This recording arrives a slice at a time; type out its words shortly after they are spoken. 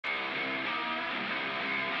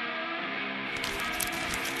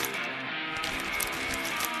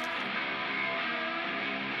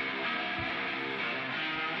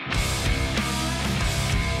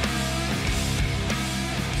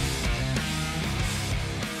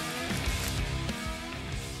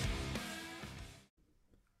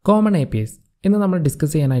Common A P S ഇന്ന് നമ്മൾ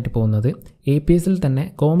discuss ചെയ്യാനായിട്ട് പോകുന്നത് എ പി എസിൽ തന്നെ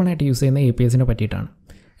കോമൺ ആയിട്ട് യൂസ് ചെയ്യുന്ന എ പി എസിനെ പറ്റിയിട്ടാണ്.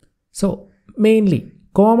 സോ മെയിൻലി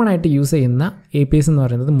കോമൺ ആയിട്ട് യൂസ് ചെയ്യുന്ന എ പി എസ് എന്ന്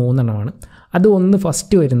പറയുന്നത് 3 എണ്ണമാണ്. അത് ഒന്ന്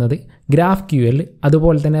ഫസ്റ്റ് വരുന്നത് ഗ്രാഫ് ക്യു എൽ,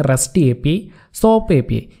 അതുപോലെ തന്നെ rest A P I, soap A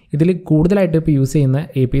P I. ഇതിൽ കൂടുതലായിട്ട് ഇപ്പോൾ യൂസ് ചെയ്യുന്ന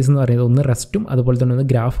എ പി എസ് എന്ന് പറയുന്നത് ഒന്ന് റെസ്റ്റും അതുപോലെ തന്നെ ഒന്ന്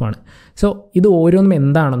ഗ്രാഫുമാണ്. സോ ഇത് ഓരോന്നും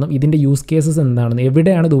എന്താണെന്നും ഇതിൻ്റെ യൂസ് കേസസ് എന്താണെന്നും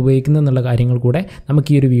എവിടെയാണ് ഇത് ഉപയോഗിക്കുന്നത് എന്നുള്ള കാര്യങ്ങൾ കൂടെ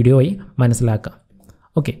നമുക്ക് ഈ ഒരു വീഡിയോ ആയി മനസ്സിലാക്കാം.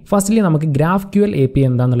 ഓക്കെ, ഫസ്റ്റ്ലി നമുക്ക് graph Q L A P I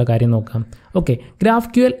എന്താണെന്നുള്ള കാര്യം നോക്കാം. Okay, graph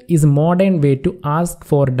Q L is modern way to ask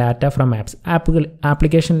for data from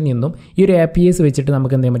ആപ്ലിക്കേഷനിൽ നിന്നും ഈ ഒരു എ പി ഐസ് വെച്ചിട്ട്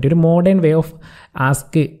നമുക്ക് എന്ത് ചെയ്യാൻ പറ്റും, ഒരു മോഡേൺ വേ ഓഫ്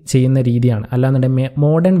ആസ്ക് ചെയ്യുന്ന രീതിയാണ്. അല്ലാന്നുണ്ടെങ്കിൽ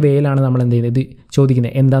മോഡേൺ വേയിലാണ് നമ്മൾ എന്ത് ചെയ്യുന്നത്, ഇത്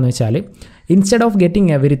ചോദിക്കുന്നത്. എന്താണെന്ന് വെച്ചാൽ instead of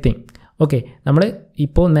getting everything, okay, നമ്മൾ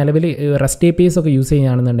ഇപ്പോൾ നിലവിൽ റെസ്റ്റ് എ പി എസ് ഒക്കെ യൂസ്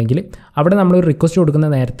ചെയ്യുകയാണെന്നുണ്ടെങ്കിൽ അവിടെ നമ്മളൊരു റിക്വസ്റ്റ് കൊടുക്കുന്ന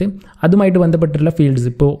നേരത്ത് അതുമായിട്ട് ബന്ധപ്പെട്ടുള്ള ഫീൽഡ്സ്,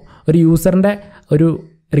 ഇപ്പോൾ ഒരു യൂസറിൻ്റെ ഒരു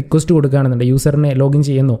റിക്വസ്റ്റ് കൊടുക്കുകയാണെന്നുണ്ടെങ്കിൽ യൂസറിനെ ലോഗിൻ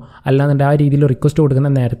ചെയ്യുന്നു അല്ലാന്നുണ്ടെങ്കിൽ ആ രീതിയിൽ റിക്വസ്റ്റ് കൊടുക്കുന്ന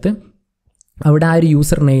നേരത്ത് അവിടെ ആ ഒരു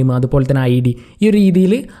യൂസർ നെയിം അതുപോലെ തന്നെ ഐ ഡി, ഈ ഒരു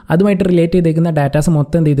രീതിയിൽ അതുമായിട്ട് റിലേറ്റ് ചെയ്തേക്കുന്ന ഡാറ്റാസ്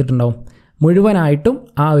മൊത്തം എന്ത് ചെയ്തിട്ടുണ്ടാവും, മുഴുവനായിട്ടും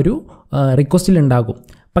ആ ഒരു റിക്വസ്റ്റിൽ ഉണ്ടാകും.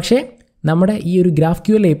 പക്ഷേ നമ്മുടെ ഈ ഒരു graph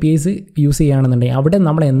Q L A P Is use ചെയ്യുകയാണെന്നുണ്ടെങ്കിൽ അവിടെ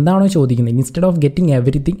നമ്മൾ എന്താണോ ചോദിക്കുന്നത്, instead of getting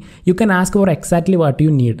everything you can ask for exactly what you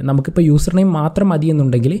need. നമുക്കിപ്പോൾ യൂസർ നെയിം മാത്രം മതി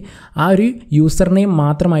എന്നുണ്ടെങ്കിൽ ആ ഒരു യൂസർ നെയിം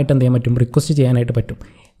മാത്രമായിട്ട് എന്ത് ചെയ്യാൻ പറ്റും, റിക്വസ്റ്റ് ചെയ്യാനായിട്ട് പറ്റും.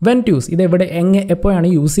 വെൻ ടു യൂസ്, ഇത് എപ്പോഴാണ്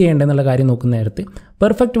യൂസ് ചെയ്യേണ്ടതെന്നുള്ള കാര്യം നോക്കുന്ന നേരത്ത്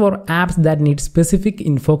perfect for apps that need specific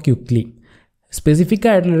info quickly. Specific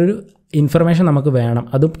ആയിട്ടുള്ളൊരു ഇൻഫർമേഷൻ നമുക്ക് വേണം,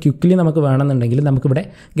 അതും ക്വിക്ക്ലി നമുക്ക് വേണമെന്നുണ്ടെങ്കിൽ നമുക്കിവിടെ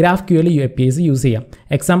graph Q L A P Is use ചെയ്യാം.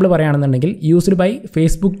 എക്സാമ്പിൾ പറയുകയാണെന്നുണ്ടെങ്കിൽ used by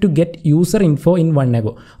Facebook to get user info in 1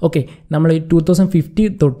 ago. Okay, നമ്മൾ 2050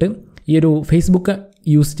 തൊട്ട് ഈ ഒരു ഫേസ്ബുക്ക്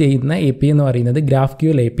യൂസ് ചെയ്യുന്ന എ പി എന്ന് പറയുന്നത് graph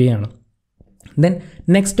Q L A P ആണ്. ദെൻ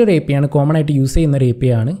നെക്സ്റ്റ് ഒരു എ പി ആണ്, കോമൺ ആയിട്ട് യൂസ് ചെയ്യുന്ന ഒരു എ പി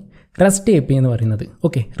ആണ് റെസ്റ്റ് എ പി എന്ന് പറയുന്നത്.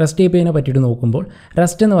 ഓക്കെ, റെസ്റ്റ് എ പി ഐനെ പറ്റിയിട്ട് നോക്കുമ്പോൾ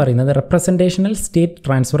റെസ്റ്റ് എന്ന് പറയുന്നത് റെപ്രസെൻറ്റേഷണൽ സ്റ്റേറ്റ്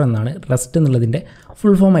ട്രാൻസ്ഫർ എന്നാണ് റെസ്റ്റ് എന്നുള്ളതിൻ്റെ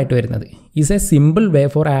ഫുൾ ഫോം ആയിട്ട് വരുന്നത്. Is A simple way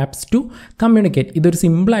for apps to communicate. ഇതൊരു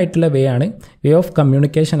സിമ്പിൾ ആയിട്ടുള്ള വേ ആണ്, വേ ഓഫ്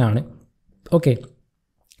കമ്മ്യൂണിക്കേഷൻ ആണ്. Okay,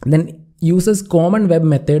 then uses common web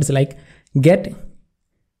methods like get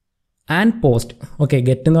and post. Okay,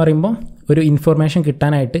 get എന്ന് പറയുമ്പോൾ ഒരു ഇൻഫർമേഷൻ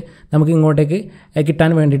കിട്ടാനായിട്ട് നമുക്ക് ഇങ്ങോട്ടേക്ക്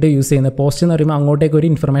കിട്ടാൻ വേണ്ടിയിട്ട് യൂസ് ചെയ്യുന്നത്. പോസ്റ്റ് എന്ന് പറയുമ്പോൾ അങ്ങോട്ടേക്ക് ഒരു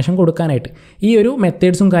ഇൻഫർമേഷൻ കൊടുക്കാനായിട്ട്. ഈ ഒരു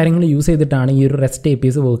മെത്തേഡ്സും കാര്യങ്ങളും യൂസ് ചെയ്തിട്ടാണ് ഈ ഒരു rest A P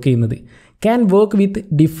S work ചെയ്യുന്നത്. Can work with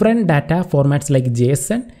different data formats like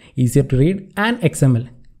JSON, easier to read, and XML.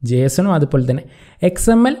 JSOനും അതുപോലെ തന്നെ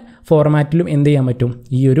XML ഫോർമാറ്റിലും എന്ത് ചെയ്യാൻ പറ്റും,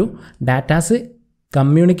 ഈ ഒരു ഡാറ്റാസ്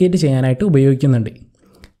കമ്മ്യൂണിക്കേറ്റ് ചെയ്യാനായിട്ട് ഉപയോഗിക്കുന്നുണ്ട്.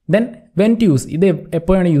 ദെൻ വെൻ ടു യൂസ്, ഇത്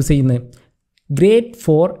എപ്പോഴാണ് യൂസ് ചെയ്യുന്നത്, great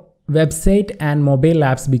four website and mobile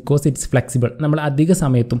apps because it's flexible. നമ്മൾ അധിക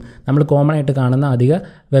സമയത്തും നമ്മൾ കോമൺ ആയിട്ട് കാണുന്ന അധിക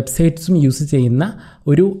വെബ്സൈറ്റ്സും യൂസ് ചെയ്യുന്ന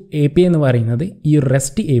ഒരു എ പി ഐ എന്ന് പറയുന്നത് ഈ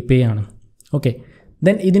റെസ്റ്റ് എ പി ഐ ആണ്. ഓക്കെ,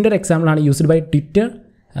 ദെൻ ഇതിൻ്റെ ഒരു എക്സാമ്പിളാണ് യൂസ്ഡ് ബൈ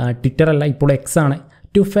ട്വിറ്റർ അല്ല, ഇപ്പോൾ X ആണ്,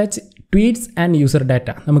 to fetch tweets and user data.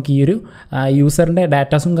 നമുക്ക് ഈ ഒരു യൂസറിൻ്റെ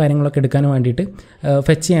ഡാറ്റാസും കാര്യങ്ങളൊക്കെ എടുക്കാൻ വേണ്ടിയിട്ട്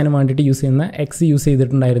ഫെച്ച് ചെയ്യാനും വേണ്ടിയിട്ട് യൂസ് ചെയ്യുന്ന X യൂസ്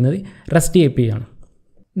ചെയ്തിട്ടുണ്ടായിരുന്നത് റെസ്റ്റ് എ പി ഐ ആണ്.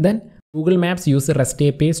 Then Google maps use rest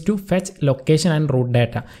A P Is to fetch location and root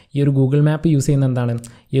data. ഈ ഒരു ഗൂഗിൾ മാപ്പ് യൂസ് ചെയ്യുന്ന എന്താണ്,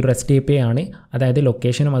 ഈ ഒരു റെസ്റ്റ് എ പി ഐ ആണ്. അതായത്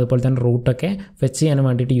ലൊക്കേഷനും അതുപോലെ തന്നെ റൂട്ടൊക്കെ ഫെച്ച് ചെയ്യാൻ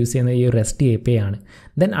വേണ്ടിയിട്ട് യൂസ് ചെയ്യുന്നത് ഈ ഒരു റെസ്റ്റ് എ പി ഐ ആണ്.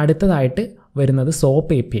 ദെൻ അടുത്തതായിട്ട് വരുന്നത്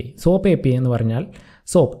soap A P I. Soap A P I എന്ന് പറഞ്ഞാൽ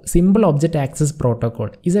soap simple object access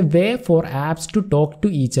protocol is a way for apps to talk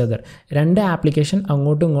to each other. രണ്ട് ആപ്ലിക്കേഷൻ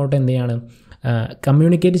അങ്ങോട്ടും ഇങ്ങോട്ടും എന്ത് ചെയ്യാണ്,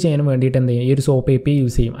 കമ്മ്യൂണിക്കേറ്റ് ചെയ്യാൻ വേണ്ടിയിട്ട് എന്ത് ചെയ്യും, ഈ ഒരു soap A P I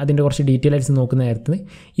use ചെയ്യും. അതിൻ്റെ കുറച്ച് ഡീറ്റെയിൽസ് നോക്കുന്ന നേരത്ത്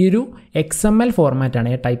ഈ ഒരു XML ഫോർമാറ്റാണ്,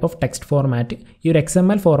 type of text format. ഈ ഒരു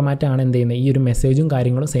XML ഫോർമാറ്റാണ് എന്ത് ചെയ്യുന്നത്, ഈ ഒരു മെസ്സേജും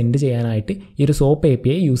കാര്യങ്ങളും സെൻഡ് ചെയ്യാനായിട്ട് ഈ ഒരു soap A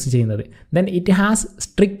P I use ചെയ്യുന്നത്. Then it has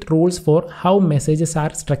strict rules for how messages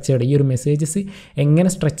R structured. ഈ ഒരു മെസ്സേജസ്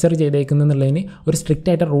എങ്ങനെ സ്ട്രക്ചർ ചെയ്തേക്കുന്നു എന്നുള്ളതിന് ഒരു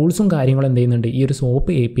സ്ട്രിക്റ്റ് ആയിട്ട് റൂൾസും കാര്യങ്ങളും എന്ത് ചെയ്യുന്നുണ്ട്, ഈ ഒരു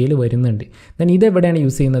സോപ്പ് എ പി ഐയിൽ വരുന്നുണ്ട്. ദെൻ ഇതെവിടെയാണ്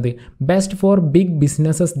യൂസ് ചെയ്യുന്നത്, best for big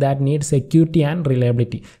businesses that need security and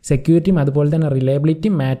reliability. സെക്യൂരിറ്റിയും അതുപോലെ തന്നെ റിലയബിലിറ്റി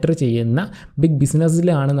മാറ്റർ ചെയ്യുന്ന ബിഗ്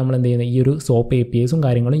ബിസിനസ്സിലാണ് നമ്മൾ എന്ത് ചെയ്യുന്നത്, ഈ ഒരു സോപ്പ് എ പി ഐസും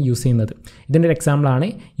കാര്യങ്ങളും യൂസ് ചെയ്യുന്നത്. ഇതിൻ്റെ ഒരു എക്സാമ്പിളാണ്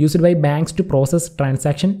used by banks to process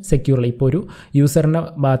transaction securely. ഇപ്പോൾ ഒരു യൂസറിൻ്റെ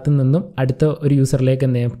ഭാഗത്തു നിന്നും അടുത്ത ഒരു യൂസറിലേക്ക്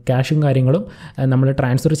എന്ത് ചെയ്യും, ക്യാഷും കാര്യങ്ങളും നമ്മൾ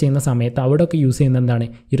ട്രാൻസ്ഫർ ചെയ്യുന്ന സമയത്ത് അവിടെയൊക്കെ യൂസ് ചെയ്യുന്നത് എന്താണ്,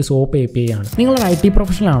 ഈ ഒരു സോപ്പ് എ പി ഐ ആണ്. നിങ്ങളൊരു IT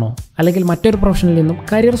പ്രൊഫഷണൽ ആണോ, അല്ലെങ്കിൽ മറ്റൊരു പ്രൊഫഷനിൽ നിന്നും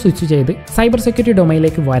കരിയർ സ്വിച്ച് ചെയ്ത് സൈബർ സെക്യൂരിറ്റി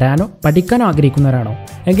ഡൊമൈനിലേക്ക് വരാനോ പഠിക്കാനോ ആഗ്രഹിക്കുന്നവരാണോ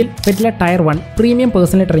എങ്കിൽ Fetlla Tier 1 premium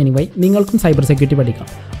personal training വഴി നിങ്ങൾക്കും സൈബർ സെക്യൂരിറ്റി പഠിക്കാം.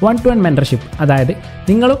 1-to-1 മെൻറ്റർഷിപ്പ്, അതായത്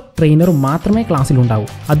നിങ്ങളും ട്രെയിനറും മാത്രമേ ക്ലാസ്സിലുണ്ടാവൂ.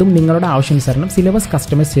 അതും നിങ്ങളുടെ ആവശ്യാനുസരണം സിലബസ്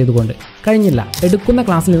കസ്റ്റമൈസ് ചെയ്തുകൊണ്ട്. കഴിഞ്ഞില്ല, എടുക്കുന്ന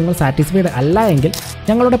ക്ലാസ്സിൽ നിങ്ങൾ സാറ്റിസ്ഫൈഡ് അല്ല എങ്കിൽ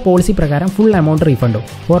ഞങ്ങളുടെ പോളിസി പ്രകാരം full amount റീഫണ്ടും.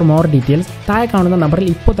 For more details താഴെ കാണുന്ന നമ്പറിൽ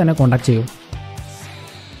ഇപ്പോൾ തന്നെ കോൺടാക്ട് ചെയ്യൂ.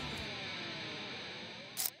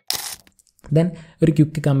 ദെൻ ഒരു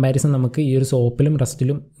ക്വിക്ക് കമ്പാരിസൺ നമുക്ക് ഈ ഒരു സോപ്പിലും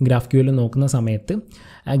റസ്റ്റിലും GraphQL നോക്കുന്ന സമയത്ത്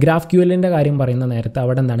GraphQLൻ്റെ കാര്യം പറയുന്ന നേരത്തെ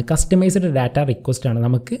അവിടെ എന്താണ് കസ്റ്റമൈസ്ഡ് ഡാറ്റ റിക്വസ്റ്റ് ആണ്.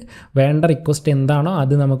 നമുക്ക് വേണ്ട റിക്വസ്റ്റ് എന്താണോ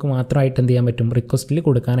അത് നമുക്ക് മാത്രമായിട്ട് എന്ത് ചെയ്യാൻ പറ്റും, റിക്വസ്റ്റിൽ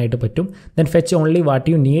കൊടുക്കാനായിട്ട് പറ്റും. Then fetch only what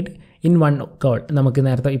you need in one call. നമുക്ക്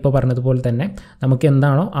നേരത്തെ ഇപ്പോൾ പറഞ്ഞതുപോലെ തന്നെ നമുക്ക്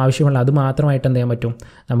എന്താണോ ആവശ്യമുള്ളത് അത് മാത്രമായിട്ട് എന്ത് ചെയ്യാൻ പറ്റും,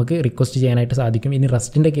 നമുക്ക് റിക്വസ്റ്റ് ചെയ്യാനായിട്ട് സാധിക്കും. ഇനി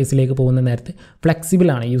റസ്റ്റിൻ്റെ കേസിലേക്ക് പോകുന്ന നേരത്ത് ഫ്ലെക്സിബിൾ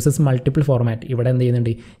ആണ്, യൂസസ് മൾട്ടിപ്പിൾ ഫോർമാറ്റ്. ഇവിടെ എന്ത്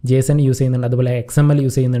ചെയ്യുന്നുണ്ട്, JSON യൂസ് ചെയ്യുന്നുണ്ട്, അതുപോലെ XML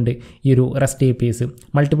യൂസ് ചെയ്യുന്നുണ്ട്. ഈ ഒരു rest APIs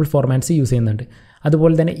multiple formats use ചെയ്യുന്നുണ്ട്.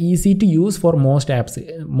 അതുപോലെ തന്നെ easy to use for most apps.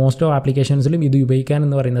 Most of ആപ്ലിക്കേഷൻസിലും ഇത് ഉപയോഗിക്കാൻ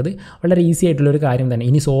എന്ന് പറയുന്നത് വളരെ ഈസി ആയിട്ടുള്ളൊരു കാര്യം തന്നെ.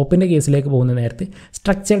 ഇനി സോപ്പിൻ്റെ കേസിലേക്ക് പോകുന്ന നേരത്ത്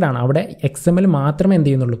സ്ട്രക്ചേർഡ് ആണ്. അവിടെ XML മാത്രമേ എന്ത്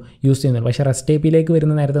ചെയ്യുന്നുള്ളൂ, യൂസ് ചെയ്യുന്നുള്ളൂ. പക്ഷേ റെസ്റ്റ് APIയിലേക്ക്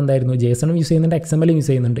വരുന്ന നേരത്ത് എന്തായിരുന്നു, JSON യൂസ് ചെയ്യുന്നുണ്ട്, XML യൂസ്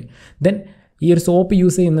ചെയ്യുന്നുണ്ട്. ദെൻ ഈ ഒരു സോപ്പ്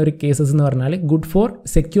യൂസ് ചെയ്യുന്ന ഒരു കേസസ് എന്ന് പറഞ്ഞാൽ good for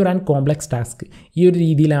secure and complex task. ഈ ഒരു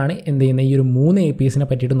രീതിയിലാണ് എന്ത് ചെയ്യുന്നത്, ഈ ഒരു 3 APIസിനെ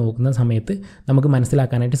പറ്റിയിട്ട് നോക്കുന്ന സമയത്ത് നമുക്ക്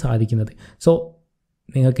മനസ്സിലാക്കാനായിട്ട് സാധിക്കുന്നത്. സോ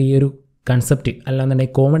നിങ്ങൾക്ക് ഈ ഒരു കൺസെപ്റ്റ്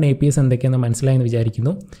അല്ലാന്നുണ്ടെങ്കിൽ കോമൺ APIs എന്തൊക്കെയാണെന്ന് മനസ്സിലായെന്ന്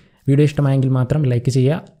വിചാരിക്കുന്നു. വീഡിയോ ഇഷ്ടമായെങ്കിൽ മാത്രം ലൈക്ക്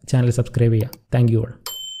ചെയ്യുക, ചാനൽ സബ്സ്ക്രൈബ് ചെയ്യുക. Thank you all.